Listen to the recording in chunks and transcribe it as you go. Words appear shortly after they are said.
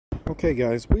Okay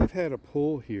guys, we've had a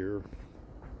pool here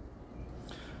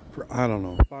for, I don't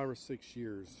know, 5 or 6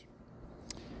 years.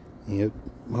 And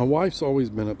my wife's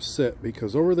always been upset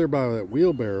because over there by that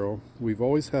wheelbarrow, we've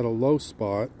always had a low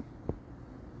spot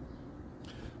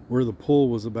where the pool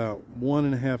was about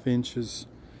 1.5 inches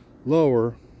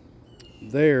lower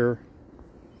there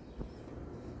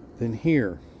than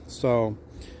here. So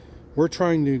we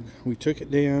took it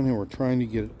down and we're trying to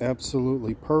get it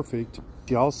absolutely perfect.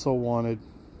 She also wanted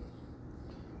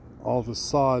all the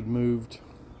sod moved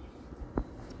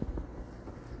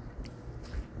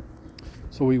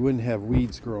so we wouldn't have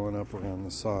weeds growing up around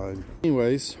the side.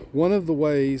 Anyways, one of the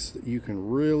ways that you can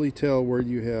really tell where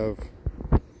you have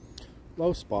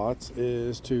low spots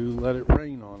is to let it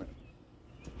rain on it.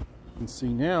 You can see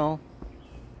now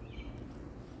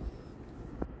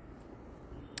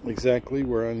exactly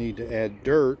where I need to add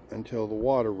dirt until the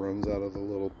water runs out of the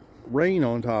little rain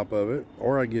on top of it,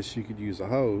 or I guess you could use a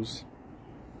hose.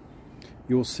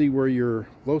 You'll see where your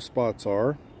low spots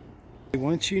are.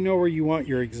 Once you know where you want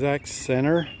your exact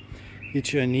center,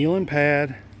 get you a kneeling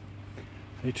pad,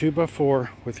 a 2x4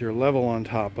 with your level on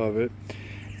top of it,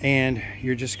 and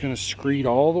you're just going to screed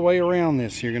all the way around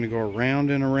this. You're going to go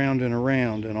around and around and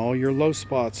around, and all your low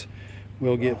spots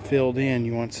will get filled in.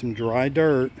 You want some dry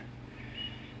dirt,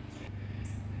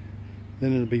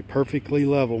 then it'll be perfectly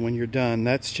level when you're done.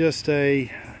 That's a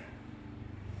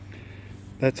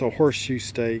horseshoe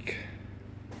stake.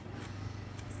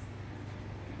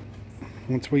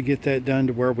 Once we get that done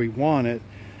to where we want it,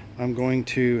 I'm going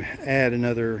to add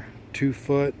another 2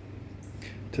 foot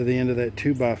to the end of that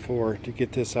 2x4 to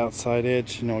get this outside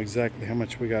edge to know exactly how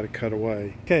much we got to cut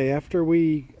away. Okay, after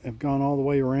we have gone all the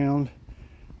way around,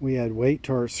 we add weight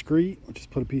to our screed. We'll just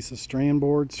put a piece of strand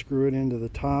board, screw it into the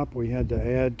top. We had to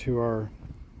add to our,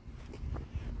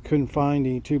 couldn't find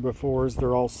any 2x4s.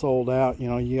 They're all sold out. You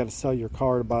know, you got to sell your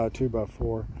car to buy a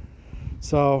 2x4.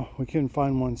 So we couldn't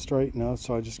find one straight enough,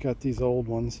 so I just got these old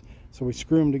ones. So we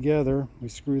screw them together, we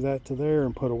screw that to there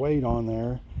and put a weight on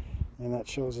there, and that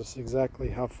shows us exactly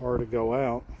how far to go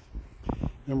out.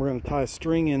 Then we're going to tie a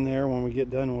string in there. When we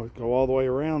get done, we'll go all the way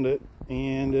around it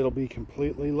and it'll be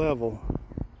completely level.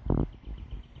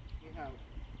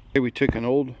 Okay, we took an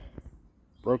old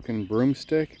broken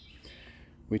broomstick,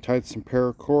 we tied some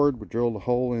paracord, we drilled a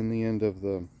hole in the end of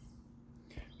the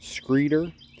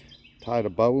screeder, tied a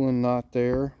bowline knot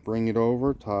there, bring it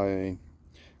over, tie a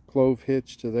clove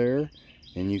hitch to there,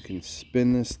 and you can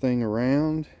spin this thing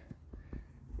around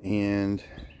and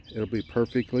it'll be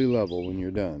perfectly level when you're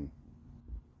done.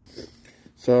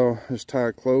 So just tie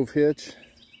a clove hitch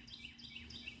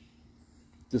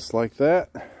just like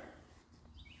that,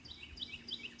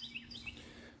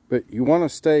 but you want to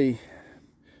stay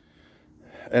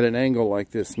at an angle like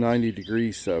this, 90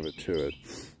 degrees of it to it.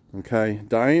 Okay,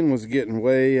 Diane was getting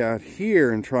way out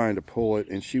here and trying to pull it,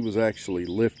 and she was actually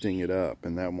lifting it up,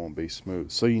 and that won't be smooth.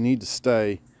 So you need to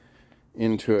stay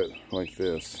into it like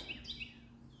this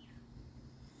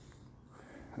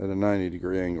at a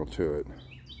 90-degree angle to it.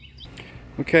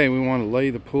 Okay, we want to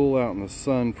lay the pool out in the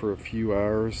sun for a few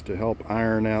hours to help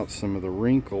iron out some of the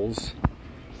wrinkles.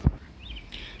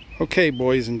 Okay,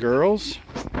 boys and girls,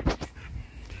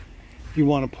 you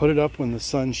want to put it up when the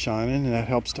sun's shining, and that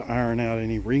helps to iron out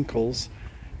any wrinkles.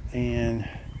 And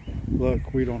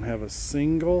look, we don't have a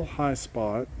single high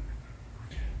spot,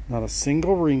 not a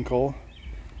single wrinkle.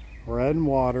 We're adding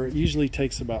water. It usually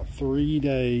takes about 3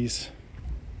 days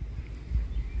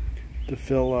to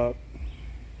fill up.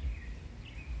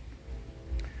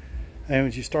 And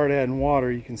once you start adding water,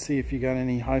 you can see if you got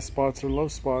any high spots or low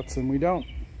spots, and we don't.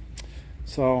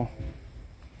 So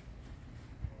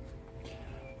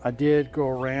I did go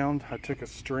around. I took a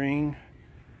string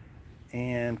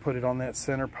and put it on that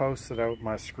center post that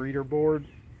my screeder board,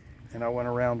 and I went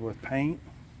around with paint,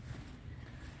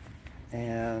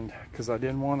 and because I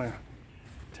didn't want to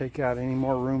take out any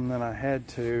more room than I had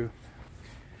to,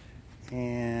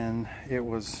 and it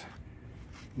was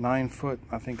 9 foot,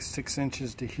 I think 6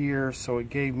 inches to here, so it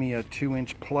gave me a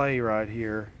 2-inch play right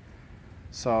here.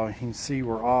 So you can see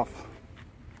we're off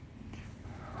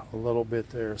a little bit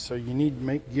there, so you need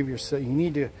to you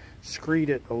need to screed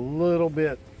it a little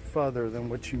bit further than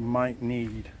what you might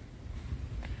need.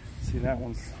 See, that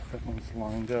one's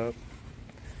lined up.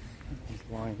 That one's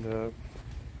lined up.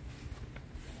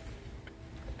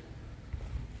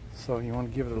 So you want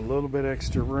to give it a little bit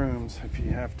extra room if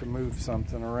you have to move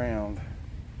something around.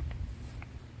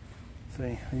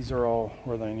 See, these are all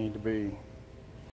where they need to be.